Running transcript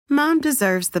Mom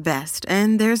deserves the best,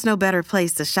 and there's no better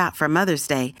place to shop for Mother's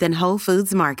Day than Whole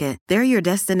Foods Market. They're your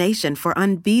destination for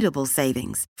unbeatable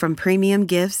savings, from premium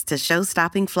gifts to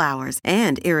show-stopping flowers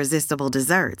and irresistible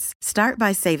desserts. Start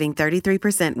by saving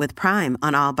 33% with Prime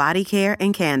on all body care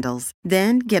and candles.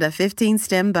 Then get a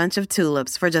 15-stem bunch of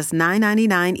tulips for just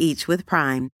 $9.99 each with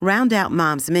Prime. Round out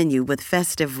Mom's menu with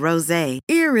festive rosé,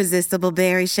 irresistible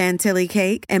berry chantilly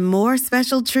cake, and more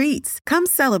special treats. Come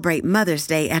celebrate Mother's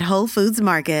Day at Whole Foods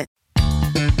Market.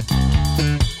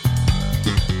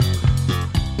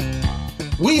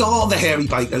 We are the Hairy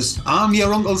Bikers. I'm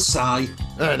your Uncle Si.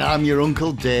 And I'm your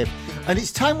Uncle Dave. And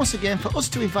it's time once again for us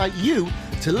to invite you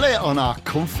to lay on our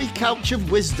comfy couch of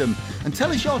wisdom and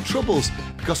tell us your troubles,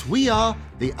 because we are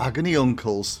the Agony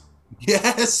Uncles.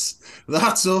 Yes,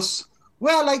 that's us.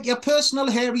 We're like your personal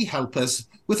hairy helpers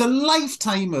with a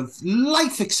lifetime of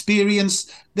life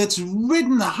experience that's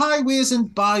ridden the highways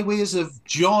and byways of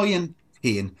joy and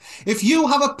pain. If you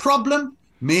have a problem,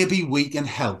 maybe we can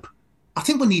help. I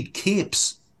think we need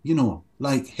capes,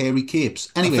 like hairy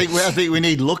capes. Anyway, I think we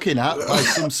need looking at by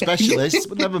some specialists,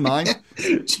 but never mind.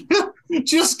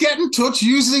 Just get in touch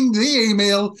using the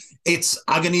email. It's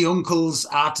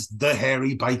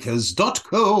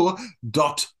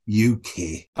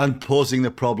agonyyuncles@thehairybikers.co.uk. And posing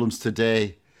the problems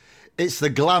today, it's the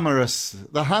glamorous,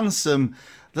 the handsome,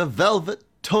 the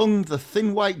velvet-tongued, the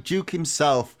thin white Duke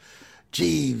himself,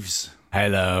 Jeeves.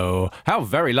 Hello. How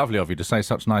very lovely of you to say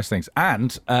such nice things.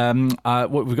 And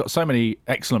we've got so many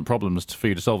excellent problems for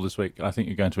you to solve this week. I think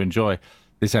you're going to enjoy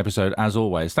this episode, as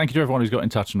always. Thank you to everyone who's got in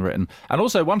touch and written. And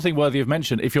also, one thing worthy of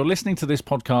mention, if you're listening to this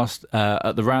podcast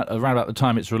at around about the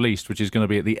time it's released, which is going to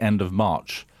be at the end of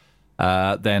March,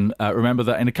 then remember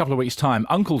that in a couple of weeks' time,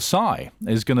 Uncle Si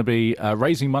is going to be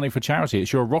raising money for charity.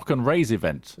 It's your Rock and Raise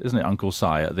event, isn't it, Uncle Si,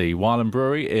 at the Wylam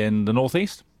Brewery in the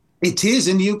northeast? It is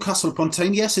in Newcastle upon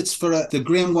Tyne. Yes, it's for the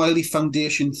Graham Wiley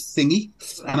Foundation thingy.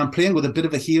 And I'm playing with a bit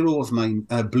of a hero of mine,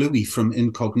 Bluey from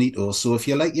Incognito. So if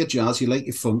you like your jazz, you like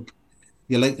your funk,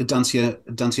 you like to dance your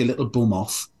little bum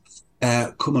off,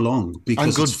 come along. Because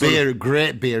and good beer,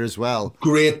 great beer as well.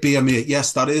 Great beer, mate.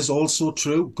 Yes, that is also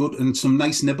true. Good, and some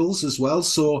nice nibbles as well.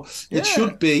 So it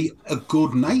should be a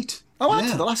good night. Oh,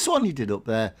 actually, the last one you did up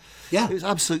there, it was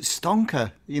absolute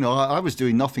stonker. I was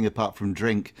doing nothing apart from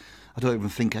drink. I don't even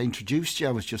think I introduced you.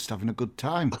 I was just having a good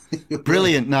time.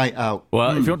 Brilliant night out.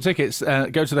 Well, if you want tickets,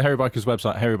 go to the Hairy Bikers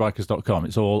website, hairybikers.com.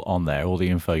 It's all on there, all the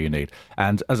info you need.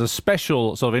 And as a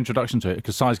special sort of introduction to it,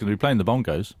 because Si's going to be playing the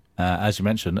bongos, as you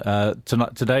mentioned,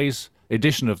 today's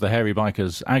edition of the Hairy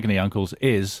Bikers Agony Uncles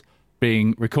is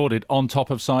being recorded on top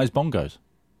of Si's bongos.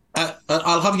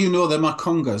 I'll have you know they're my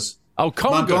congas. Oh,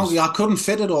 congas. I couldn't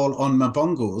fit it all on my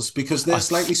bongos because they're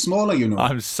slightly smaller,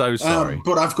 I'm so sorry.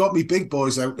 But I've got me big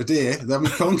boys out today. They're my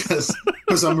congas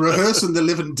because I'm rehearsing the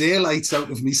living daylights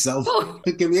out of myself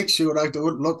to make sure I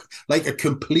don't look like a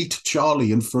complete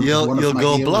Charlie in front of one of my You'll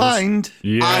go heroes. blind.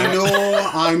 Yeah.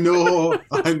 I know.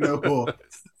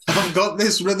 I've got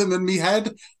this rhythm in my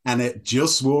head and it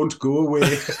just won't go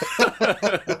away.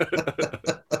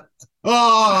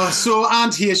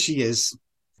 And here she is.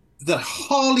 The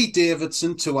Harley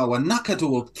Davidson to our knackered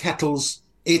old kettles.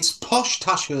 It's Posh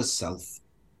Tash herself,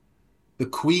 the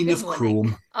Queen of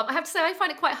Chrome. I have to say, I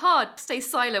find it quite hard to stay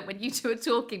silent when you two are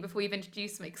talking before you've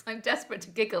introduced me, because I'm desperate to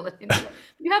giggle. You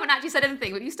haven't actually said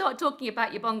anything. When you start talking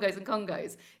about your bongos and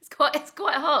congos, it's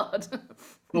quite hard.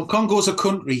 Well, Congo's a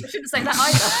country. I shouldn't say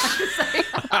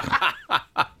that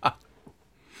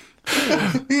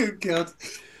either. Oh, God.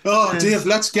 Oh, Dave,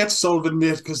 let's get solving,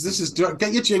 mate, because this is...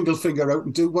 Get your jingle finger out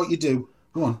and do what you do.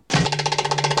 Go on.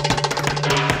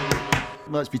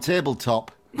 Let's be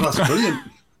tabletop. That's brilliant.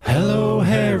 Hello,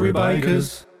 Hairy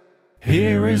Bikers.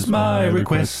 Here is my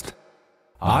request.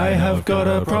 I have got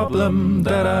a problem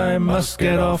that I must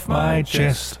get off my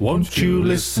chest. Won't you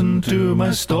listen to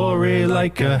my story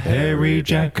like a hairy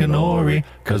Jackanory?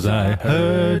 'Cause I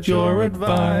heard your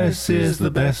advice is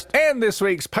the best. In this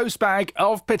week's Postbag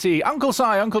of Pity, Uncle Si,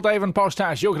 Uncle Dave and Posh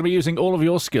Tash, you're going to be using all of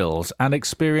your skills and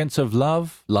experience of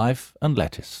love, life and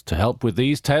lettuce to help with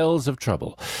these tales of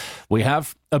trouble. We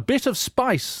have a bit of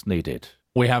spice needed.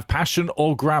 We have passion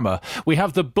or grammar. We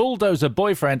have the bulldozer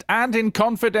boyfriend. And in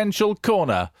confidential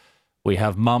corner, we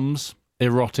have Mum's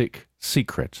erotic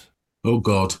secret. Oh,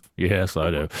 God. Yes, I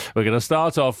know. We're going to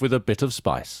start off with a bit of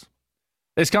spice.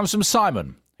 This comes from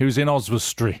Simon, who's in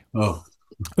Oswestry. Oh.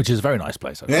 Which is a very nice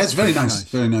place. Yeah, it's very nice.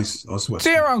 Very nice.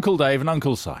 Oswestry. Dear Uncle Dave and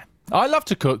Uncle Si, I love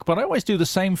to cook, but I always do the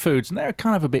same foods, and they're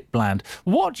kind of a bit bland.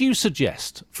 What do you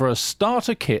suggest for a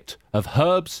starter kit of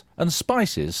herbs and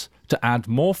spices to add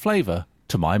more flavour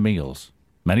to my meals?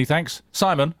 Many thanks.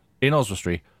 Simon, in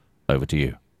Oswestry, over to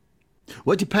you.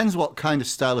 Well, it depends what kind of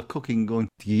style of cooking you're going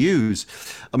to use.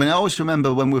 I mean, I always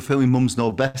remember when we were filming Mums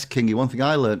Know Best, Kingy, one thing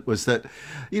I learnt was that,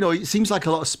 it seems like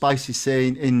a lot of spices, say,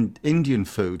 in Indian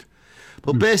food.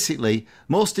 But basically,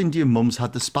 most Indian mums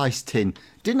had the spice tin.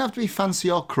 Didn't have to be fancy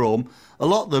or chrome. A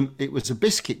lot of them, it was a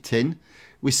biscuit tin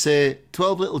with, say,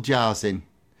 12 little jars in.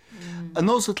 And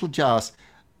those little jars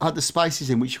had the spices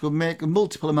in, which you could make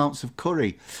multiple amounts of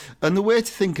curry. And the way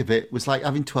to think of it was like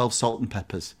having 12 salt and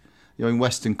peppers, in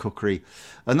Western cookery.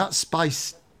 And that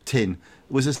spice tin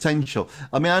was essential.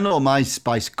 I mean, I know my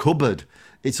spice cupboard,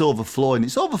 it's overflowing.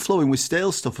 It's overflowing with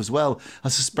stale stuff as well. I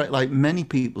suspect, like many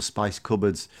people's spice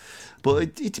cupboards.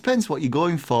 But it depends what you're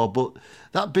going for. But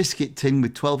that biscuit tin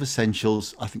with 12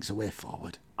 essentials, I think is a way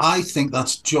forward. I think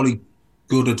that's jolly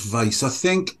good advice. I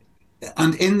think,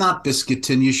 and in that biscuit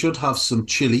tin, you should have some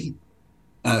chili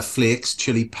flakes,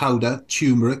 chili powder,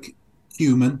 turmeric,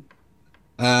 cumin.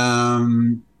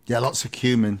 Yeah, lots of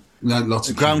cumin. Lots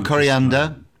of ground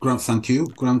coriander. Thank you.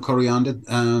 Ground coriander.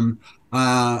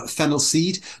 Fennel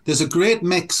seed. There's a great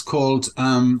mix called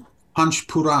Panch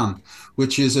Puran,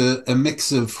 which is a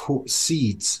mix of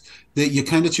seeds that you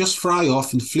kind of just fry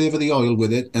off and flavour the oil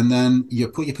with it, and then you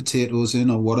put your potatoes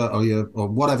in or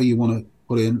whatever you want to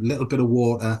put in, a little bit of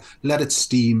water, let it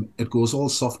steam. It goes all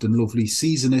soft and lovely.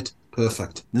 Season it.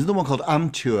 Perfect. There's another one called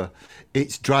amchur.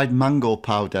 It's dried mango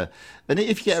powder. And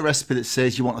if you get a recipe that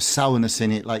says you want a sourness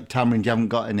in it, like tamarind, you haven't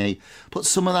got any, put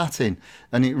some of that in.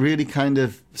 And it really kind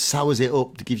of sours it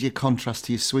up to give you a contrast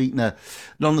to your sweetener.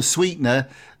 And on the sweetener,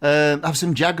 have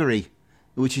some jaggery,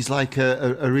 which is like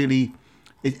a really...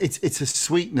 It's a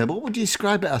sweetener. But what would you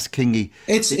describe it as, Kingy?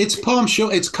 It's palm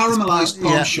sugar. It's caramelised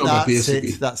palm sugar,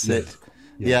 basically. That's it.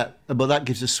 Yeah, but that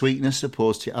gives a sweetness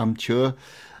opposed to amchur.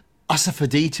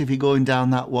 Asafoetida, if you're going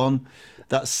down that one,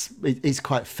 it's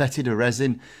quite fetid, a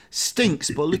resin. Stinks,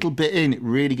 but a little bit in, it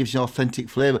really gives you an authentic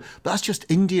flavour. But that's just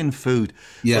Indian food.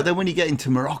 Yeah. But then when you get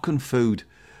into Moroccan food,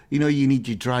 you need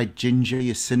your dried ginger,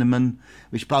 your cinnamon,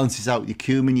 which balances out your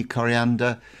cumin, your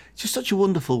coriander. It's just such a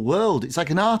wonderful world. It's like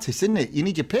an artist, isn't it? You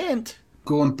need your paint.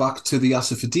 Going back to the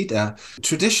asafoetida,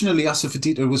 traditionally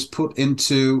asafoetida was put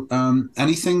into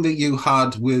anything that you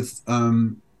had with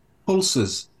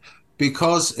pulses,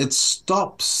 because it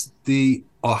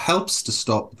helps to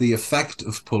stop the effect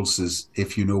of pulses,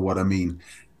 if you know what I mean.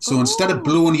 So instead of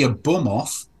blowing your bum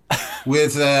off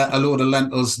with a load of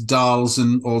lentils, dals,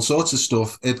 and all sorts of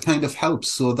stuff, it kind of helps.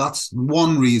 So that's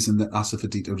one reason that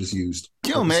asafoetida is used.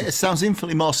 Mate, it sounds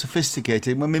infinitely more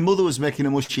sophisticated. When my mother was making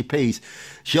her mushy peas,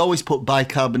 she always put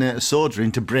bicarbonate of soda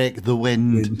in to break the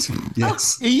wind.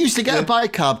 Yes. You used to get a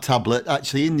bicarb tablet,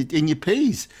 actually, in your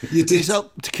peas. You did. It's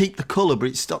helped to keep the colour, but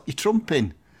it stopped you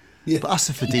trumping. Yeah. But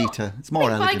asafoetida, it's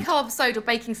more elegant. Bicarb soda,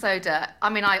 baking soda. I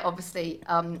mean, I obviously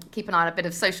keep an eye on a bit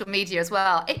of social media as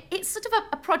well. It's sort of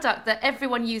a product that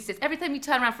everyone uses. Every time you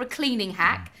turn around for a cleaning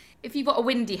hack, if you've got a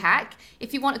windy hack,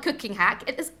 if you want a cooking hack,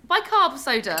 bicarb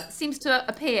soda seems to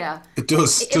appear. It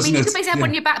does, doesn't it? I mean, you can basically have one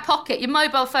in your back pocket, your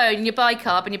mobile phone, your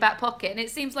bicarb in your back pocket, and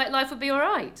it seems like life would be all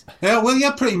right. Yeah, well,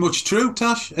 yeah, pretty much true,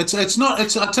 Tash. It's not.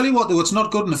 I tell you what, though, it's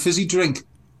not good in a fizzy drink.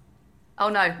 Oh,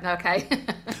 no, okay.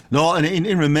 No, and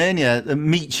in Romania, the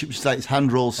meat, which is like it's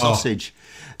hand-rolled sausage,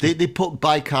 they put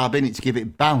bicarb in it to give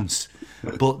it bounce.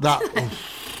 But that,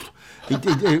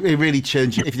 it really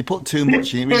churns you. If you put too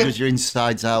much in, it really does your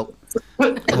insides out.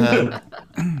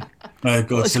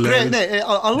 It's great, isn't it?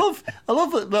 I love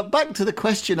it. But back to the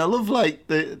question. I love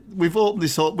we've opened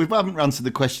this up. We haven't answered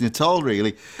the question at all,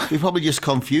 really. We've probably just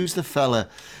confused the fella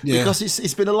because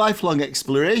it's been a lifelong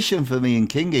exploration for me and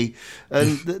Kingy,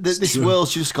 and this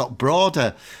world's just got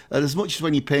broader. And as much as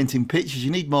when you're painting pictures,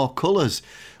 you need more colours.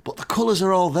 But the colours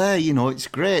are all there, it's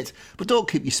great. But don't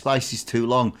keep your spices too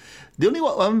long. I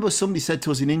remember somebody said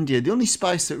to us in India, the only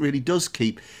spice that really does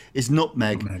keep is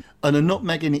nutmeg. And a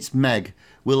nutmeg in its meg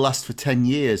will last for 10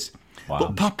 years. Wow.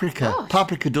 But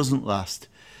paprika doesn't last.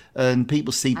 And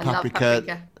people see paprika. Love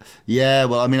paprika. Yeah,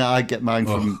 well, I mean, I get mine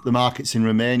from the markets in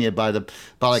Romania by a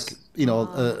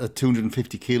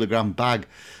 250 kilogram bag.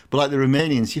 But like the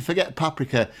Romanians, you forget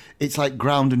paprika, it's like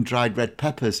ground and dried red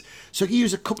peppers. So you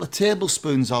use a couple of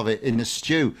tablespoons of it in a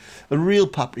stew. And real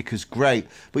paprika's great.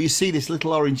 But you see this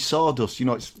little orange sawdust,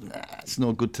 it's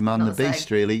no good to man the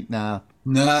beast, really. Nah.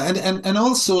 No, and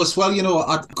also as well,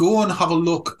 I'd go and have a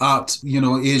look at,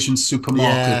 Asian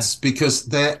supermarkets because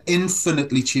they're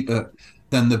infinitely cheaper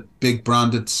than the big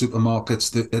branded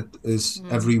supermarkets that is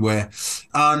everywhere.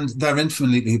 And they're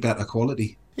infinitely better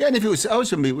quality. Yeah, and if it was, I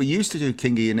was remember we used to do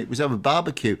Kingy, and it was over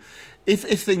barbecue. If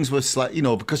things were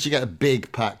because you get a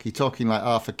big pack, you're talking like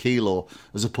half a kilo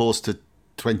as opposed to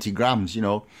 20 grams,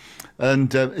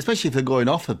 and especially if they're going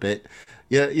off a bit,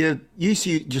 you used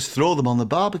to just throw them on the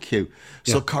barbecue.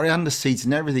 So coriander seeds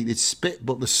and everything, they'd spit,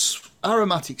 but the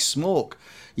aromatic smoke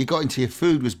you got into your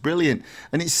food was brilliant.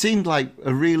 And it seemed like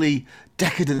a really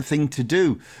decadent thing to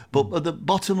do. But the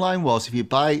bottom line was, if you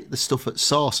buy the stuff at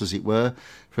source, as it were,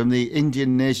 from the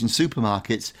Indian and Asian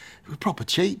supermarkets, it was proper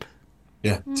cheap.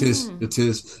 Yeah, it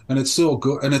is, and it's so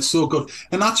good,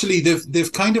 and actually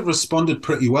they've kind of responded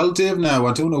pretty well, Dave. Now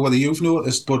I don't know whether you've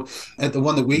noticed, but at the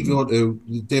one that we go to,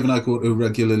 Dave and I go to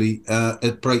regularly,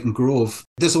 at Brighton Grove,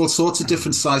 there's all sorts of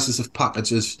different sizes of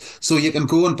packages, so you can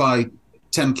go and buy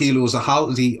 10 kilos of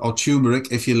haldi or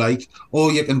turmeric if you like,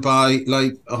 or you can buy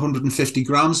like 150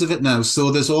 grams of it now.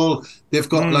 So they've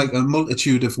got like a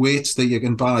multitude of weights that you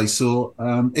can buy. So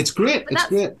it's great. It's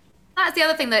great. That's the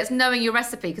other thing, though, it's knowing your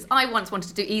recipe. Because I once wanted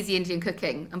to do easy Indian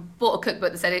cooking and bought a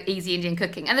cookbook that said easy Indian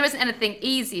cooking. And there isn't anything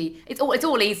easy. It's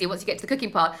all easy once you get to the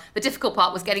cooking part. The difficult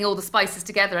part was getting all the spices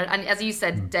together. And as you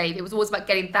said, Dave, it was always about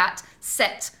getting that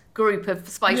set group of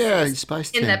spices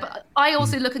in there. But I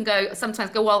also look and sometimes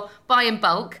go, well, buy in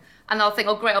bulk. And I'll think,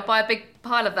 oh, great, I'll buy a big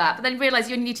pile of that. But then realise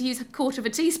you only need to use a quarter of a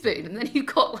teaspoon. And then you've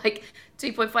got like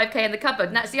 2.5k in the cupboard.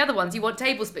 And that's the other ones. You want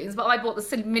tablespoons. But I bought the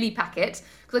silly mini packet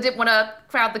because I didn't want to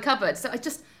crowd the cupboard. So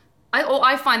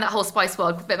I find that whole spice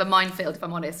world a bit of a minefield, if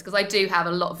I'm honest. Because I do have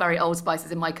a lot of very old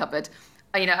spices in my cupboard.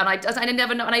 And I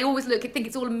never know. And I always think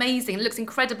it's all amazing. It looks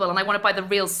incredible. And I want to buy the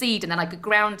real seed and then I could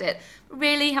ground it.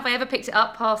 Really? Have I ever picked it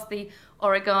up past the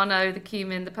oregano, the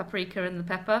cumin, the paprika and the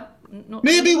pepper?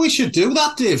 Maybe we should do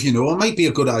that, Dave. It might be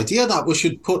a good idea that we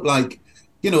should put a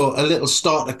little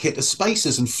starter kit of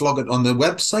spices and flog it on the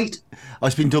website.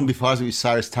 It's been done before. It was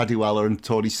Cyrus Tadiwala and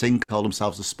Tony Singh called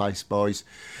themselves the Spice Boys.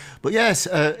 But yes,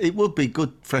 it would be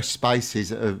good fresh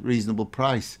spices at a reasonable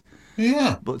price.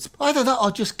 Yeah. But either that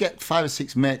or just get 5 or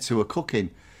 6 mates who are cooking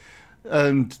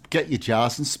and get your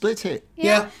jars and split it.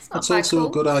 Yeah, that's also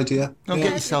a good idea. And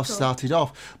get yourself started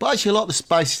off. But actually, a lot of the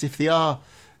spices, if they are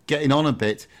getting on a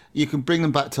bit, you can bring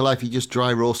them back to life. You just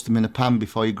dry roast them in a pan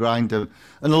before you grind them.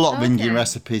 And a lot of Indian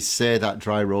recipes say that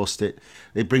dry roast it.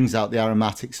 It brings out the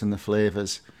aromatics and the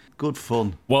flavours. Good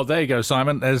fun. Well, there you go,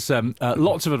 Simon. There's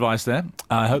lots of advice there.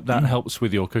 I hope that helps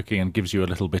with your cooking and gives you a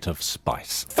little bit of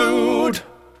spice. Food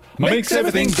makes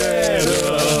everything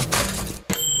better.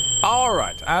 All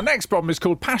right, our next problem is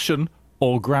called passion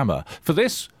or grammar. For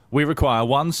this, we require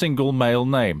one single male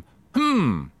name.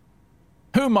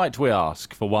 Who might we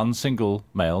ask for one single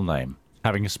male name?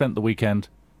 Having spent the weekend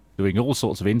doing all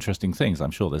sorts of interesting things,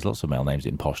 I'm sure there's lots of male names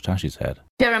in Posh Tash's head.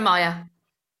 Jeremiah.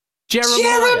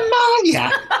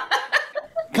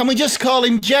 Can we just call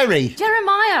him Jerry?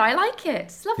 Jeremiah, I like it.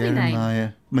 It's a lovely name. Jeremiah.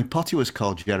 My potty was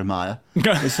called Jeremiah.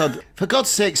 They said, for God's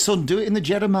sake, son, do it in the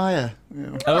Jeremiah.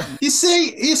 You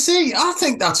see, I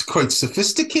think that's quite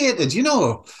sophisticated,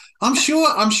 I'm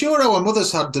sure our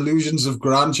mothers had delusions of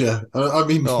grandeur.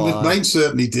 Mine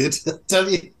certainly did. Tell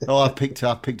you. I picked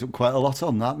up quite a lot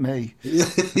on that, me.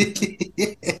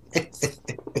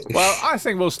 Well, I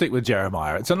think we'll stick with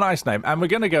Jeremiah. It's a nice name. And we're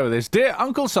going to go with this. Dear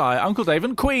Uncle Si, Uncle Dave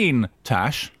and Queen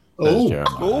Tash. I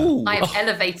am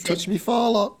elevated. Touch me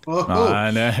far.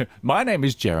 I know. My name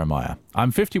is Jeremiah.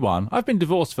 I'm 51. I've been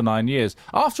divorced for 9 years.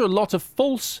 After a lot of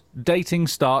false dating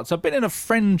starts, I've been in a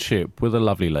friendship with a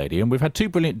lovely lady, and we've had 2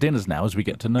 brilliant dinners now as we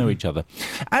get to know each other.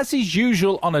 As is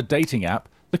usual on a dating app,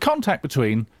 the contact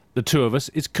between the two of us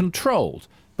is controlled.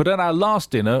 But at our last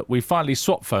dinner, we finally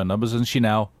swapped phone numbers, and she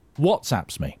now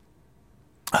WhatsApps me.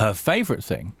 Her favourite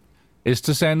thing is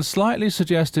to send slightly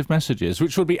suggestive messages,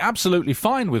 which would be absolutely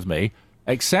fine with me,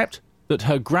 except that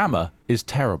her grammar is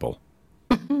terrible.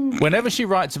 Whenever she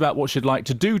writes about what she'd like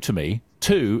to do to me,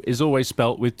 "to" is always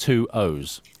spelt with 2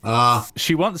 O's.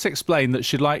 She once explained that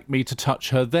she'd like me to touch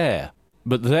her there,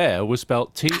 but there was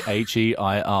spelt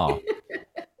THEIR.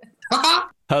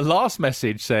 Her last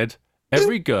message said,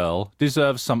 "Every girl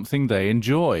deserves something they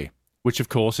enjoy," which of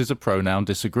course is a pronoun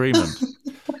disagreement.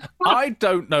 I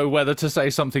don't know whether to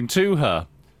say something to her,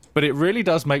 but it really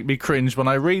does make me cringe when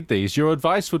I read these. Your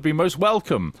advice would be most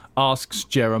welcome, asks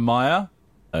Jeremiah.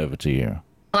 Over to you.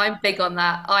 I'm big on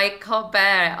that. I can't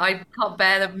bear it. I can't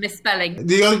bear the misspelling.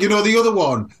 The other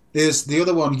one is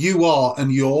you are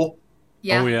and you're.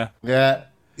 Yeah. Oh, yeah. Yeah.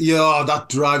 Yeah, that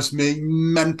drives me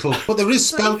mental. But there is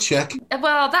spell check.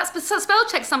 Well, spell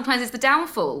check sometimes is the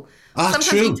downfall. Sometimes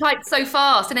true. you type so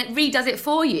fast and it redoes it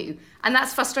for you. And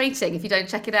that's frustrating if you don't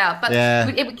check it out. But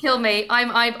it would kill me.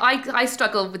 I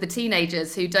struggle with the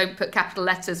teenagers who don't put capital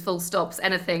letters, full stops,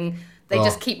 anything. They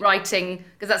just keep writing,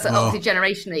 because that's obviously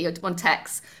generationally on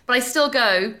text. But I still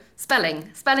go spelling.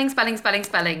 It's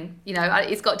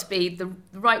got to be the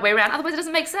right way around. Otherwise, it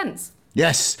doesn't make sense.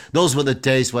 Yes, those were the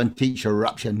days when teacher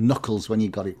raps your knuckles when you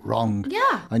got it wrong.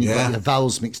 Yeah. And you got your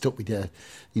vowels mixed up with your,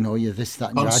 your this, that,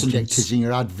 and your adjectives and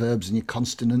your adverbs and your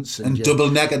consonants. And your, double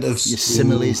negatives. Your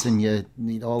similes and your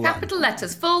all Capital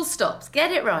letters, full stops.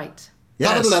 Get it right.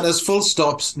 Yes. Capital letters, full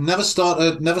stops. Never start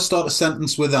a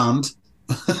sentence with and.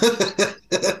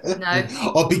 No.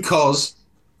 Or because.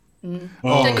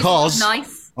 Or cause.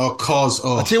 Nice. Or cause.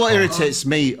 I'll tell you what irritates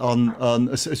me on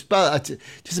it's just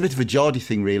a bit of a Geordie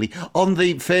thing, really. On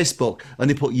the Facebook, and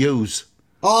they put yous.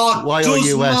 Oh, Y-O-U-S.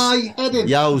 does my head in.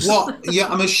 Yows. What? Yeah,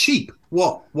 I'm a sheep.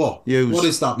 What? Yous. What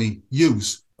does that mean?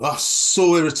 Use. That's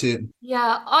so irritating.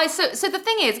 Yeah. So the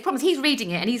thing is, the problem is he's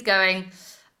reading it and he's going,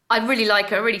 I really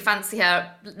like her, I really fancy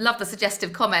her, love the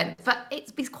suggestive comment, but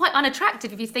it's quite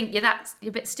unattractive if you think you're a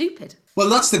bit stupid. Well,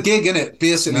 that's the gig, innit?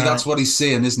 Basically, that's what he's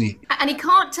saying, isn't he? And he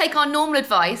can't take our normal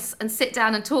advice and sit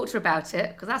down and talk to her about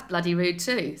it, because that's bloody rude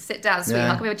too. Sit down,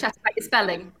 sweetheart, can we have a chat about your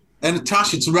spelling? And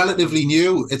Tash, it's relatively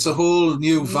new. It's a whole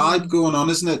new vibe going on,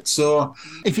 isn't it? So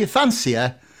if you fancy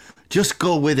her, just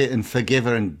go with it and forgive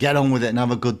her and get on with it and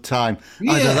have a good time.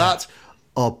 Yeah. Either that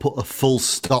or put a full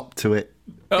stop to it.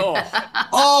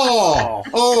 Brilliant.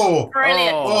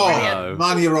 Brilliant.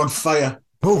 Man, you're on fire.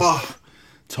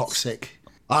 Toxic.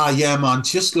 Yeah, man,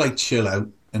 just like chill out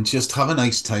and just have a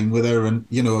nice time with her and,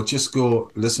 just go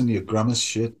listen to your grandma's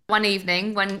shit. One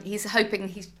evening when he's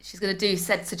hoping she's going to do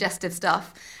said suggestive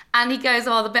stuff, and he goes,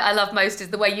 the bit I love most is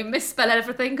the way you misspell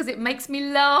everything because it makes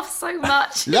me laugh so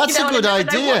much. That's a good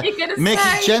idea. Make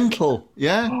it gentle,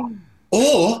 yeah?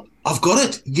 Or, I've got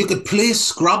it, you could play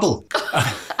Scrabble.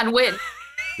 And win.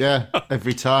 Yeah,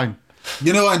 every time.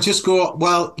 And just go,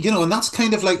 and that's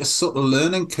kind of like a subtle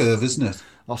learning curve, isn't it?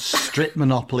 Or strip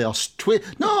Monopoly, or strip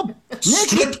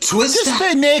Twister. Just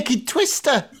play Naked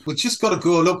Twister. We just got to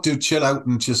go, look, dude, chill out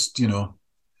and just, get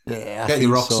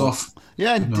your rocks off.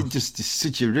 Yeah,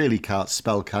 just you really can't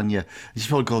spell, can you? You should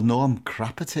probably go, no, I'm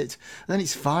crap at it. And then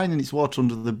it's fine and it's water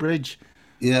under the bridge.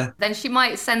 Yeah. Then she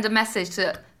might send a message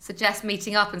to suggest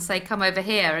meeting up and say, come over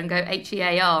here and go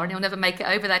HEAR, and he'll never make it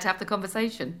over there to have the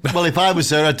conversation. Well, if I was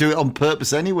her, I'd do it on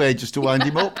purpose anyway, just to wind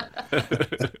him up.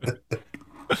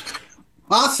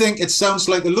 I think it sounds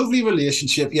like a lovely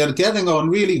relationship. You're getting on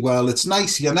really well. It's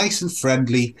nice. You're nice and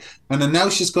friendly. And then now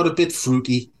she's got a bit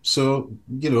fruity. So,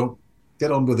 get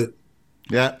on with it.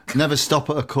 Yeah, never stop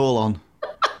at a colon.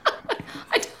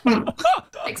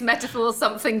 Next metaphor,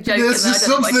 something joking. There's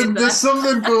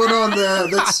something going on there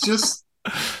that's just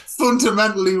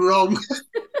fundamentally wrong.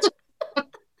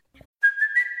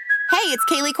 Hey, it's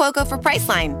Kaylee Cuoco for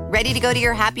Priceline. Ready to go to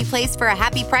your happy place for a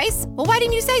happy price? Well, why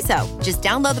didn't you say so? Just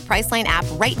download the Priceline app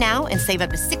right now and save up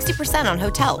to 60% on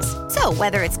hotels. So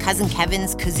whether it's Cousin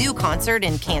Kevin's Kazoo Concert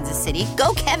in Kansas City,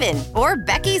 go Kevin, or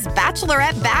Becky's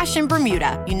Bachelorette Bash in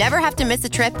Bermuda, you never have to miss a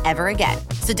trip ever again.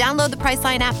 So download the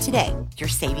Priceline app today. Your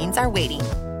savings are waiting.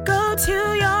 Go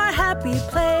to your happy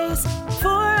place for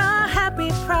a happy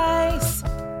price.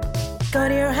 Go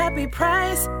to your happy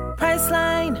price,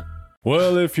 Priceline.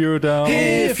 Well, if you're down,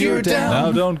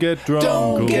 now don't get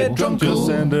drunk. Just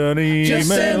send an email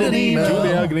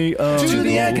to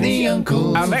the Agony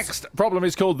Uncle. Our next problem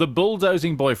is called the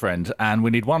Bulldozing Boyfriend, and we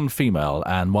need one female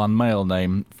and one male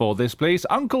name for this, please.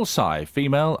 Uncle Si,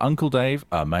 female. Uncle Dave,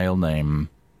 a male name.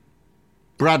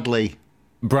 Bradley.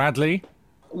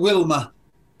 Wilma.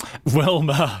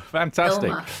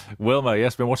 Fantastic. Wilma,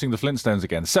 yes, been watching the Flintstones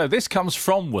again. So this comes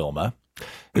from Wilma,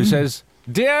 who says,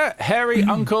 Dear hairy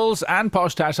uncles and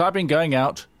posh tash, I've been going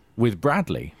out with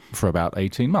Bradley for about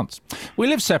 18 months. We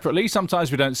live separately.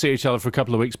 Sometimes we don't see each other for a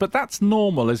couple of weeks, but that's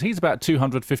normal as he's about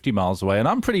 250 miles away and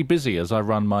I'm pretty busy as I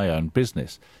run my own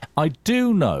business. I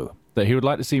do know that he would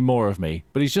like to see more of me,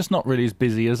 but he's just not really as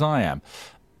busy as I am.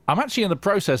 I'm actually in the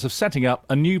process of setting up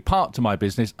a new part to my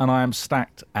business and I am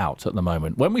stacked out at the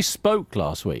moment. When we spoke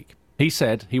last week, he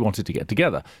said he wanted to get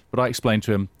together, but I explained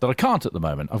to him that I can't at the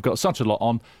moment. I've got such a lot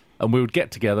on and we would get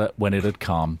together when it had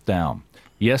calmed down.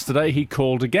 Yesterday, he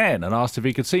called again and asked if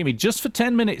he could see me just for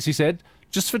 10 minutes, he said.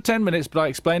 Just for 10 minutes, but I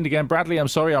explained again, Bradley, I'm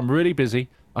sorry, I'm really busy.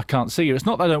 I can't see you. It's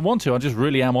not that I don't want to, I just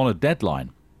really am on a deadline.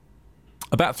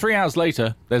 About 3 hours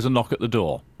later, there's a knock at the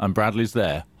door, and Bradley's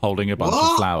there, holding a bunch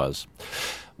of flowers.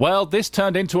 Well, this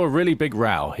turned into a really big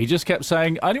row. He just kept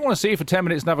saying, I only want to see you for 10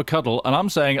 minutes and have a cuddle, and I'm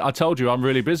saying, I told you I'm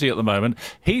really busy at the moment.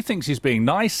 He thinks he's being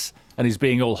nice, and he's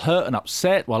being all hurt and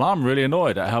upset, while I'm really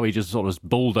annoyed at how he just sort of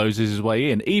bulldozes his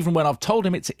way in, even when I've told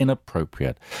him it's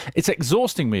inappropriate. It's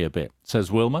exhausting me a bit,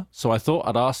 says Wilma, so I thought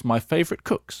I'd ask my favourite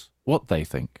cooks what they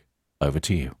think. Over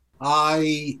to you.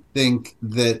 I think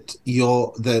that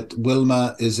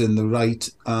Wilma is in the right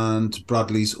and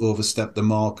Bradley's overstepped the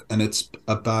mark, and it's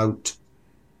about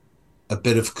a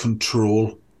bit of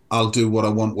control. I'll do what I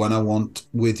want when I want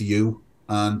with you.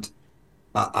 And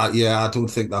I don't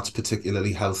think that's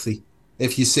particularly healthy.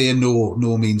 If you say no,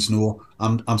 no means no.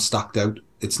 I'm stacked out.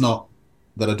 It's not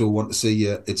that I don't want to see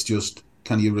you. It's just,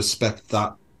 can you respect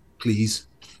that, please?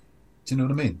 Do you know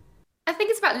what I mean? I think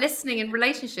it's about listening in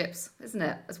relationships, isn't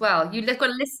it? As well, you've got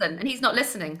to listen, and he's not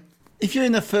listening. If you're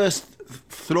in the first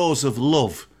throes of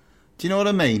love, do you know what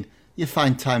I mean? You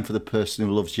find time for the person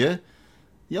who loves you.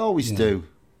 You always do.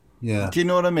 Yeah. Do you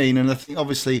know what I mean? And I think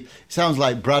obviously it sounds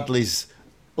like Bradley's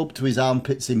up to his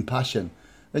armpits in passion,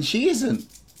 and she isn't.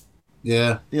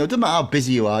 Yeah. You know, it doesn't matter how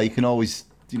busy you are, you can always,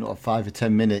 5 or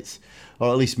 10 minutes,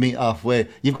 or at least meet halfway.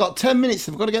 You've got 10 minutes,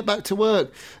 I've got to get back to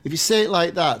work. If you say it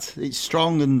like that, it's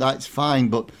strong and that's fine.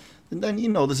 But then,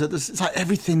 there's it's like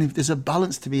everything, there's a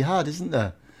balance to be had, isn't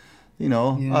there?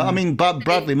 I mean,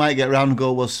 Bradley might get around and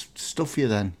go, well, stuff you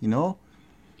then,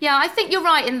 Yeah, I think you're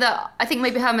right in that. I think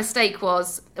maybe her mistake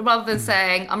was, rather than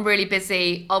saying, I'm really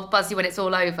busy, I'll buzz you when it's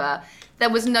all over, there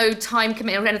was no time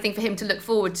commitment or anything for him to look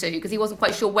forward to, because he wasn't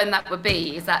quite sure when that would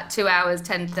be. Is that 2 hours,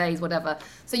 10 days, whatever?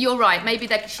 So you're right. Maybe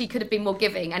she could have been more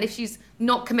giving. And if she's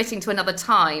not committing to another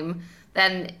time,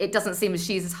 then it doesn't seem as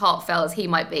she's as heartfelt as he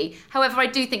might be. However, I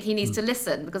do think he needs to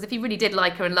listen, because if he really did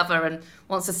like her and love her and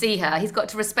wants to see her, he's got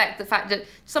to respect the fact that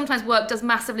sometimes work does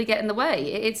massively get in the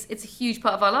way. It's a huge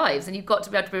part of our lives, and you've got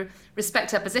to be able to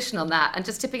respect her position on that. And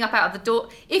just tipping up out of the door,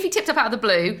 if he tipped up out of the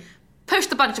blue,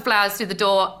 pushed a bunch of flowers through the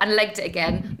door and legged it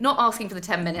again, not asking for the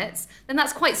 10 minutes, then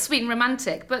that's quite sweet and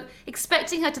romantic. But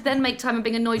expecting her to then make time and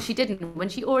being annoyed she didn't when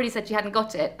she already said she hadn't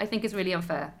got it, I think is really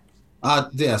unfair.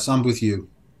 Yes, I'm with you.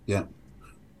 Yeah.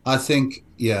 I think,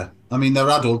 I mean, they're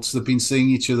adults. They've been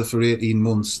seeing each other for 18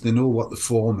 months. They know what the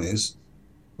form is.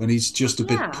 And he's just a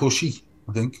bit pushy,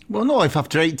 I think. Well, no, if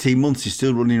after 18 months he's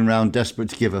still running around desperate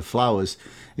to give her flowers,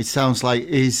 it sounds like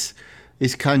he's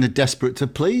kind of desperate to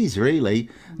please, really.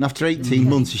 And after 18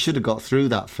 months, he should have got through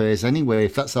that phase anyway,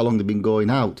 if that's how long they've been going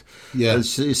out. Yeah.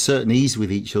 There's a certain ease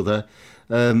with each other.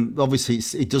 Obviously,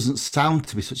 it doesn't sound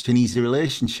to be such an easy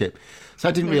relationship. So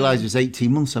I didn't realise it was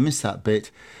 18 months. I missed that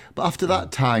bit. But after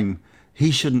that time,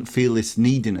 he shouldn't feel this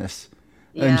neediness.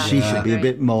 And she should be a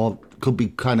bit more, could be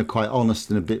kind of quite honest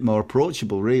and a bit more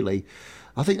approachable, really.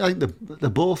 I think they're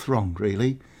both wrong,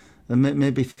 really. And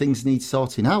maybe things need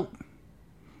sorting out.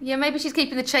 Yeah, maybe she's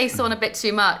keeping the chase on a bit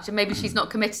too much, and maybe she's not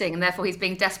committing, and therefore he's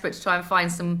being desperate to try and find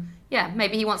some,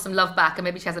 maybe he wants some love back, and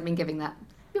maybe she hasn't been giving that.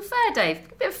 You're fair, Dave.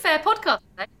 A bit of a fair podcast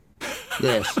today.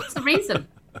 Yes. What's the reason?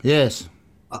 Yes.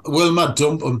 Wilma,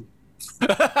 dump him.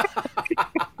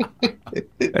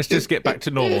 Let's just get back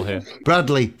to normal here.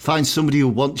 Bradley, find somebody who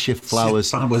wants your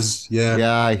flowers. Flowers, yeah.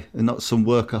 Yeah, and not some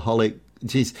workaholic.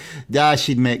 Jeez,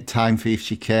 she'd make time for you if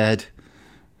she cared.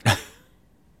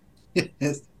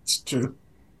 Yes, it's true.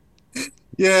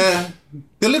 Yeah.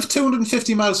 They live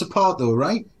 250 miles apart, though,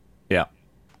 right? Yeah.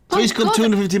 So he's gone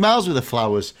 250 miles with the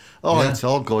flowers. Oh, It's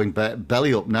all going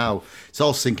belly up now. It's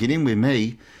all sinking in with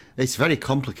me. It's very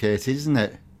complicated, isn't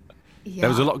it? Yeah. There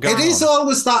was a lot going on. It is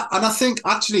always that. And I think,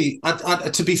 actually,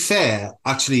 to be fair,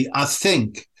 I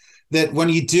think that when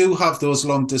you do have those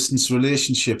long-distance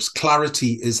relationships,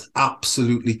 clarity is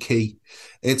absolutely key.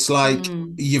 It's like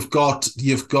you've got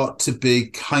to be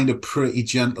kind of pretty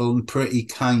gentle and pretty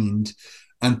kind,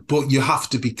 but you have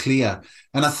to be clear.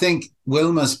 And I think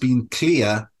Wilma's been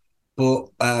clear, but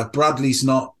Bradley's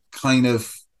not kind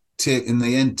of taking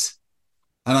the hint.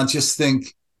 And I just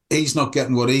think he's not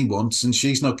getting what he wants, and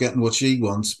she's not getting what she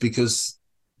wants, because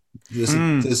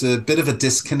there's a bit of a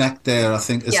disconnect there, I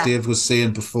think, as Dave was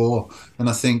saying before. And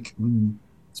I think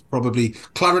it's probably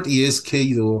clarity is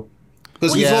key, though.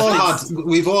 Because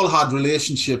we've all had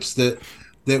relationships that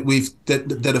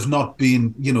have not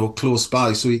been, close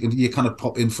by. So you kind of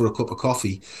pop in for a cup of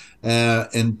coffee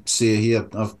and say, here,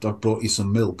 I've brought you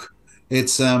some milk.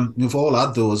 It's we've all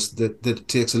had those that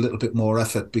takes a little bit more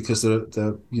effort, because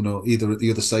they're either at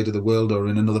the other side of the world or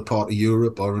in another part of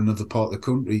Europe or another part of the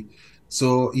country.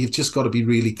 So you've just got to be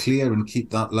really clear and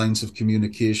keep that lines of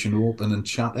communication open and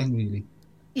chatting, really.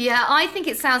 Yeah, I think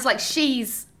it sounds like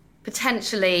she's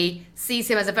potentially sees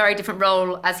him as a very different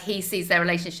role as he sees their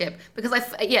relationship, because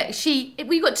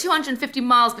we've got 250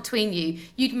 miles between you.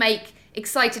 You'd make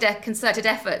excited, concerted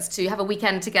efforts to have a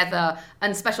weekend together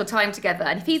and special time together,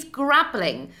 and if he's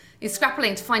scrappling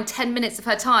to find 10 minutes of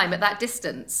her time at that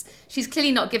distance, she's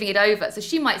clearly not giving it over. So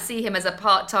she might see him as a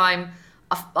part-time,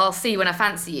 I'll see you when I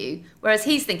fancy you, whereas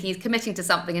he's thinking he's committing to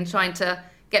something and trying to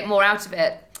get more out of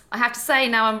it. I have to say,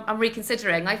 now I'm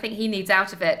reconsidering. I think he needs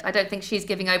out of it. I don't think she's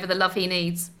giving over the love he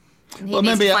needs. And he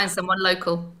needs to find someone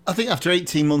local. I think after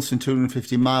 18 months and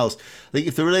 250 miles, I think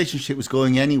if the relationship was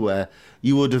going anywhere,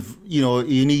 you would have, you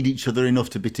need each other enough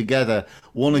to be together.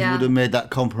 One of you would have made that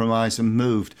compromise and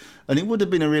moved. And it would have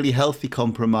been a really healthy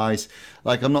compromise.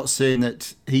 Like, I'm not saying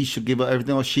that he should give up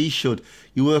everything or she should.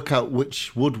 You work out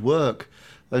which would work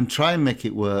and try and make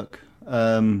it work.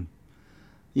 And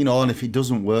if it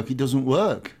doesn't work, it doesn't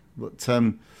work. But,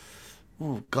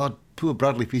 oh, God, poor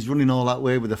Bradley, if he's running all that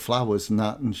way with the flowers and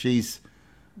that, and she's...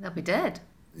 They'll be dead.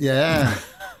 Yeah.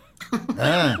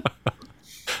 Yeah.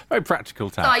 Very practical,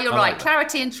 Tam. So you're right.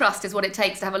 Clarity and trust is what it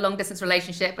takes to have a long-distance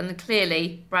relationship, and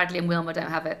clearly Bradley and Wilma don't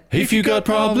have it. If you got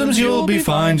problems, you'll be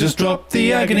fine. Just drop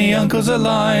the agony uncles a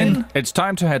line. It's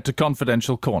time to head to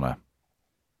Confidential Corner.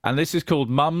 And this is called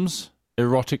Mum's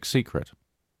Erotic Secret.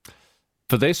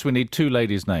 For this, we need two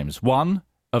ladies' names. One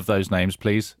of those names,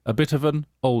 please, a bit of an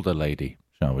older lady,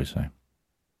 shall we say.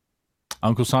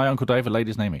 Uncle Si, Uncle Dave, a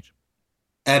lady's name each.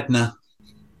 Edna.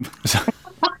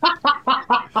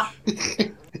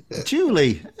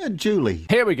 Julie.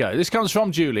 Here we go. This comes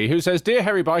from Julie, who says, Dear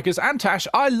Hairy Bikers and Tash,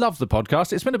 I love the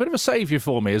podcast. It's been a bit of a saviour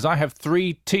for me as I have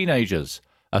 3 teenagers,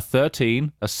 a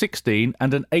 13, a 16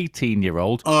 and an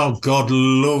 18-year-old. Oh, God,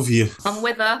 love you. I'm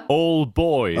with her. All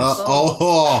boys. Oh,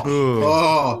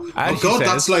 God,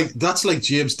 says, that's like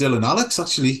James, Dylan, Alex,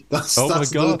 actually. That's my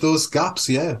God. Those gaps,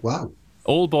 yeah, wow.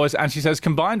 All boys, and she says,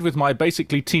 combined with my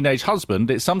basically teenage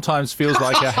husband, it sometimes feels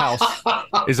like a house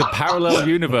is a parallel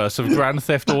universe of Grand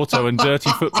Theft Auto and dirty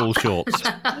football shorts.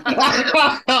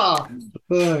 But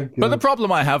the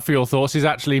problem I have for your thoughts is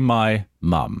actually my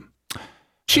mum.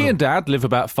 She and Dad live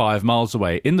about 5 miles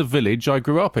away, in the village I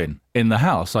grew up in the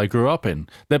house I grew up in.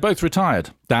 They're both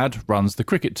retired. Dad runs the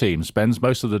cricket team, spends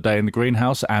most of the day in the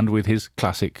greenhouse and with his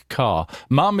classic car.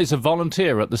 Mum is a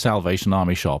volunteer at the Salvation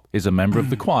Army shop, is a member of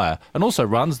the choir, and also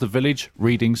runs the village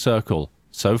reading circle.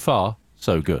 So far,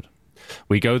 so good.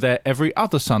 We go there every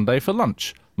other Sunday for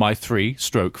lunch. My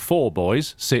 3/4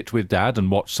 boys sit with Dad and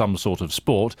watch some sort of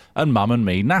sport, and Mum and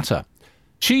me natter.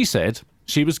 She said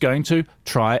she was going to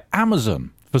try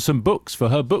Amazon for some books for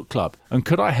her book club, and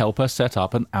could I help her set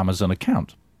up an Amazon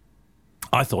account?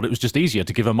 I thought it was just easier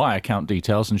to give her my account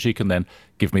details and she can then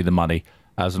give me the money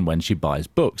as and when she buys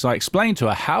books. I explained to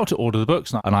her how to order the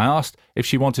books, and I asked if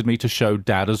she wanted me to show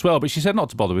Dad as well, but she said not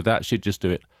to bother with that, she'd just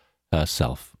do it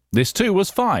herself. This too was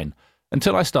fine,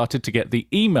 until I started to get the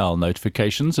email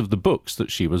notifications of the books that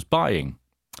she was buying.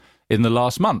 In the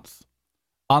last month,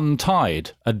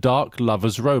 Untied, A Dark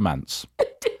Lover's Romance.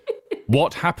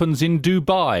 What Happens in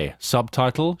Dubai?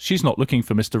 Subtitle, She's Not Looking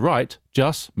for Mr. Right,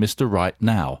 Just Mr. Right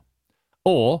Now.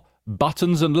 Or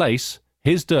Buttons and Lace,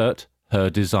 His Dirt, Her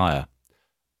Desire.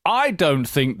 I don't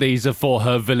think these are for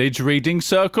her village reading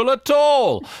circle at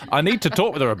all. I need to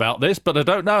talk with her about this, but I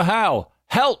don't know how.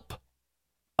 Help!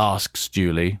 Asks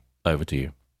Julie. Over to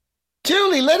you.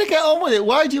 Julie, let her get on with it.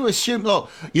 Why do you assume?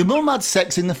 Look, your mum had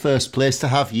sex in the first place to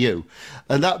have you.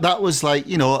 And that was like,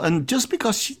 and just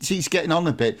because she's getting on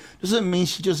a bit doesn't mean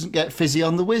she doesn't get fizzy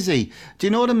on the whizzy. Do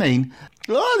you know what I mean?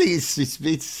 Well,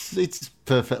 it's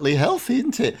perfectly healthy,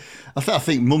 isn't it? I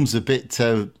think mum's a bit,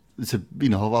 I'll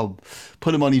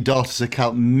put them on your daughter's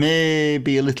account,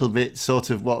 maybe a little bit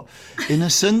sort of,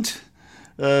 innocent?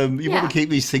 Want to keep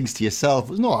these things to yourself.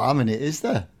 There's no harm in it, is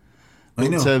there? I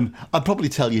know. I'd probably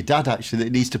tell your dad, actually, that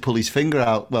he needs to pull his finger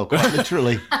out. Well, quite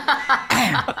literally.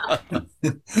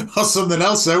 Or something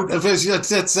else out. I'm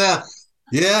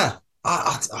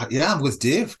with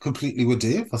Dave, completely with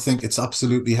Dave. I think it's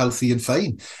absolutely healthy and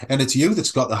fine. And it's you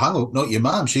that's got the hang-up, not your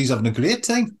mum. She's having a great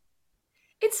time.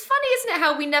 It's funny, isn't it,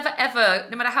 how we never ever,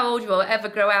 no matter how old you are, ever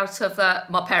grow out of the,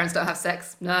 my parents don't have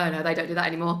sex. No, they don't do that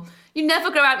anymore. You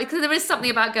never grow out, because there is something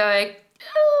about going,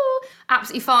 oh,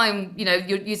 absolutely fine,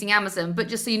 you're using Amazon, but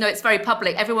just so you know, it's very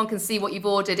public. Everyone can see what you've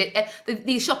ordered.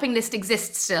 The shopping list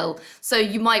exists still, so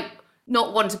you might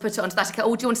not want to put it onto that account.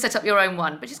 Or do you want to set up your own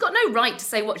one? But she's got no right to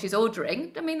say what she's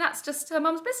ordering. I mean, that's just her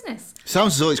mum's business.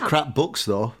 Sounds as though it's crap books,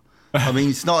 though. I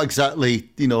mean, it's not exactly,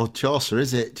 Chaucer,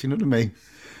 is it? Do you know what I mean?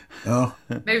 Oh.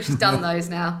 Maybe she's done those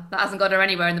now. That hasn't got her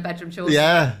anywhere in the bedroom, Chaucer.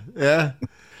 Yeah.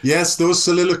 Yes, those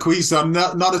soliloquies are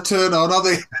not a turn on, are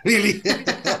they? Really?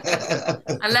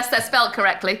 Unless they're spelled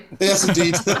correctly. Yes,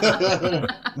 indeed.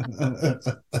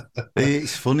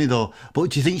 It's funny, though. But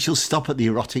do you think she'll stop at the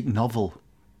erotic novel?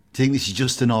 Do you think this is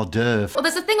just an hors d'oeuvre? Well,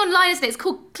 there's a thing online, isn't it? It's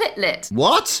called Clitlit.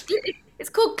 What? It's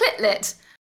called Clitlit.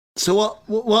 So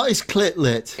what is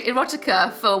Clitlit?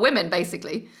 Erotica for women,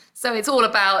 basically. So it's all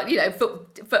about,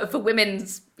 for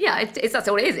women's... Yeah, that's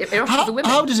all it is. Erotica for women.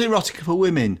 How does erotica for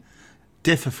women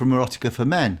differ from erotica for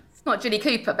men? It's not Ginny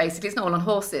Cooper, basically. It's not all on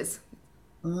horses.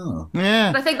 Oh.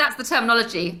 Yeah. But I think that's the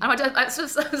terminology. And it's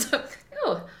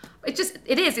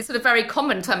sort of very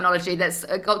common terminology that's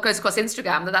goes across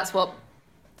Instagram. That's what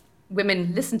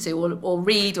women listen to or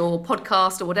read or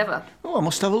podcast or whatever. Oh, I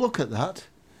must have a look at that.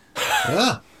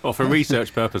 Yeah. Or for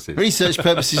research purposes. Research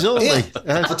purposes only.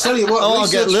 Yeah. I'll tell you what. I'll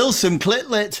get Lil some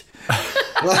clitlet.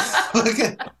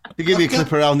 Okay. You give me a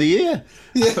clip around the ear.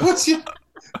 Yeah,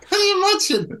 can you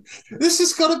imagine? This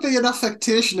has got to be an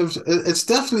affectation of. It's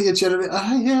definitely a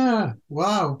generation. Yeah,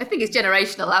 wow. I think it's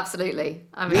generational, absolutely.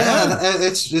 I mean,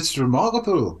 It's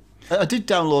remarkable. I did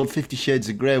download 50 Shades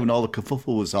of Grey when all the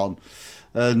kerfuffle was on,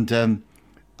 and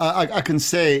I can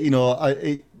say,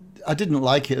 I didn't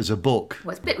like it as a book.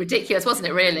 Well, it's a bit ridiculous, wasn't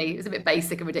it, really? It was a bit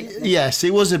basic and ridiculous. Yes,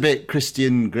 it was a bit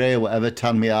Christian Grey or whatever,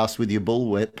 tan me arse with your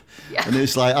bullwhip. Yeah. And it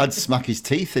was like, I'd smack his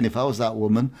teeth in if I was that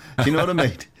woman. Do you know what I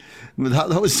mean?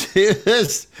 That was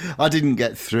serious. I didn't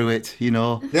get through it,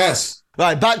 Yes.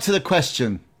 Right, back to the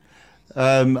question.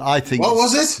 I think... What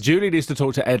was it? Julie needs to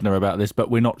talk to Edna about this, but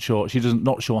we're not sure.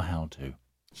 Not sure how to.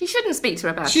 She shouldn't speak to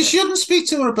her about it. She shouldn't speak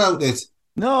to her about it.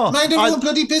 No. Mind her own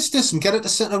bloody business and get her to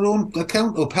set her own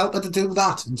account up. Help her to do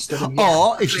that instead of...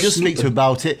 Or, if she does speak to her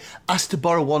about it, ask to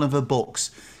borrow one of her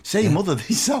books. Say, Mother,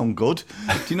 these sound good.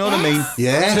 Do you know what I mean?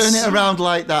 Yes. Turn it around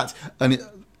like that. And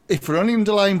if there are any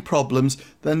underlying problems,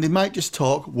 then they might just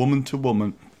talk woman to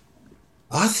woman.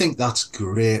 I think that's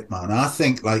great, man. I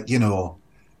think, I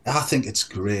think it's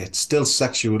great. Still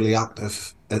sexually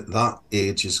active at that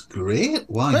age is great.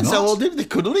 Why That's not? how old they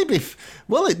could only be.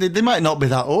 They might not be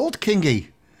that old, Kingy.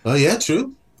 Oh, yeah,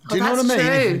 true. Do you know what I mean?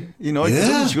 True.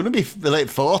 If you're going to be the late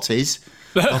 40s,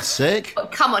 for God's sake. Oh,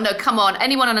 come on.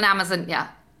 Anyone on an Amazon,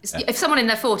 If someone in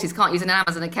their 40s can't use an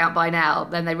Amazon account by now,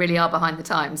 then they really are behind the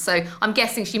times. So I'm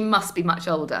guessing she must be much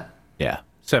older. Yeah,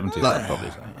 70s probably.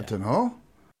 I don't know.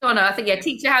 Oh, no, I think,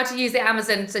 teach her how to use the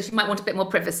Amazon, so she might want a bit more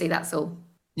privacy, that's all.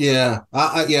 Yeah,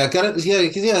 get it.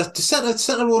 Yeah. To set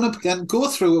her own up again, go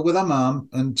through it with her mum,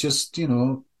 and just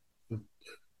and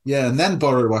then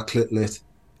borrow her clitlet.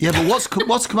 Yeah, but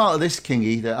what's come out of this,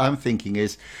 Kingy, that I'm thinking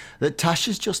is that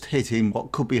Tasha's just hitting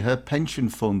what could be her pension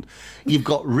fund. You've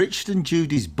got Richard and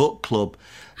Judy's book club,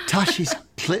 Tasha's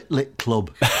clitlet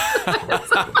club.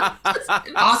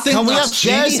 I think Can we have that's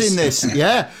shares genius. in this?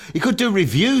 Yeah, you could do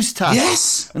reviews, Tash.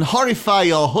 Yes. And horrify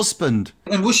your husband.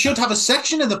 And we should have a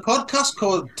section in the podcast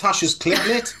called Tasha's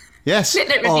Clitlet. Yes.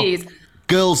 Clitlet Or reviews.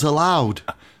 Girls Aloud.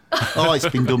 Oh, it's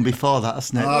been done before that,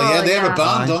 hasn't it? Oh, yeah, they're yeah. a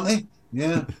band, aren't they?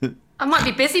 Yeah. I might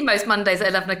be busy most Mondays at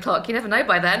 11 o'clock. You never know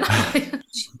by then.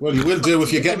 Well, you will do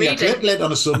if you get me a Reading. clitlet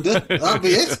on a Sunday. That'll be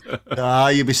it.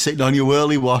 You'll be sitting on your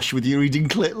whirly wash with your reading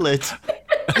clitlet.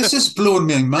 This has blown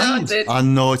my mind. I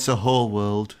know, it's a whole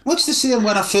world. Much the same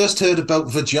when I first heard about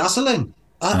vajazzling.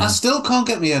 I still can't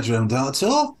get my head around that at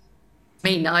all.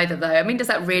 Me neither, though. I mean, does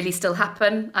that really still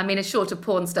happen? I mean, it's short of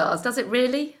porn stars. Does it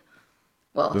really?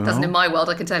 Well, it doesn't in my world,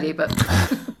 I can tell you, but...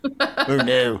 Oh,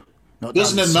 no. Not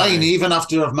Doesn't down in the mine, side. even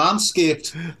after I've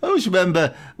manscaped. I always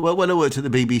remember when I worked at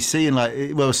the BBC and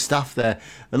I was staff there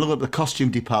and look at the costume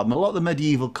department, a lot of the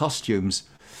medieval costumes,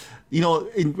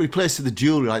 in replace of the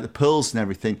jewellery, like the pearls and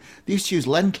everything, they used to use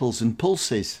lentils and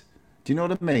pulses. Do you know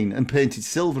what I mean? And painted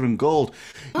silver and gold.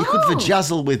 You could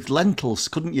vajazzle with lentils,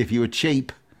 couldn't you, if you were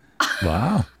cheap?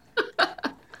 Wow.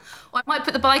 I might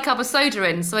put the bicarb of soda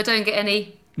in so I don't get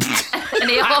any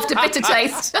after bitter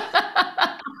taste.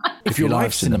 If your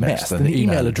life's in a mess, then the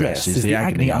email address is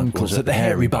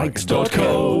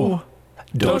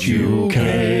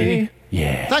theagonyuncles@thehairybikes.co.uk.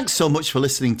 Yeah. Thanks so much for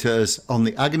listening to us on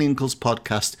the Agony Uncles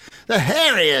podcast, the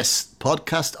hairiest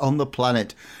podcast on the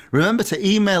planet. Remember to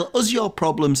email us your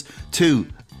problems to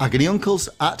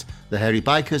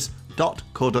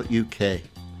agonyuncles@thehairybikers.co.uk.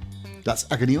 That's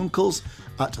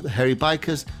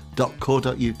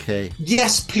agonyuncles@thehairybikers.co.uk.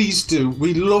 Yes, please do.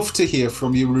 We love to hear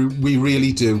from you. We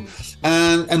really do.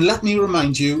 And let me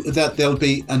remind you that there'll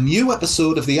be a new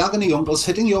episode of the Agony Uncles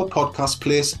hitting your podcast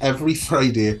place every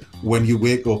Friday when you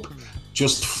wake up.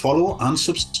 Just follow and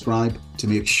subscribe to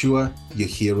make sure you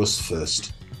hear us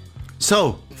first.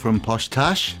 So, from Posh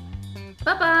Tash,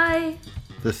 Bye-bye.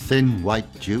 the Thin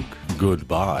White Duke,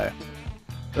 Goodbye.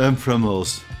 and from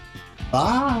us.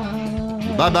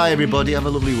 Bye. Bye-bye, everybody. Have a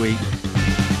lovely week.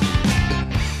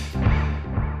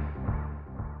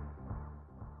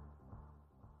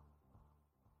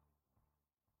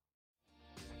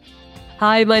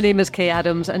 Hi, my name is Kay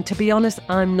Adams, and to be honest,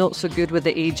 I'm not so good with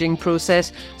the ageing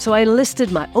process, so I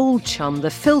enlisted my old chum, the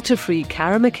filter-free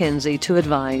Cara McKenzie, to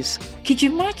advise. Could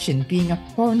you imagine being a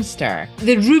porn star?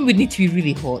 The room would need to be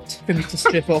really hot for me to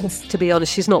strip off. To be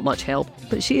honest, she's not much help,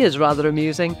 but she is rather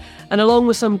amusing. And along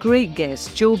with some great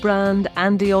guests, Joe Brand,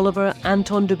 Andy Oliver,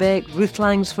 Anton Dubeck, Ruth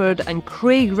Langsford and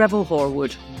Craig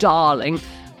Revel-Horwood, darling,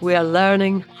 we are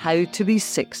learning how to be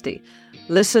 60.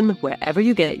 Listen wherever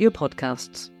you get your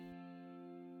podcasts.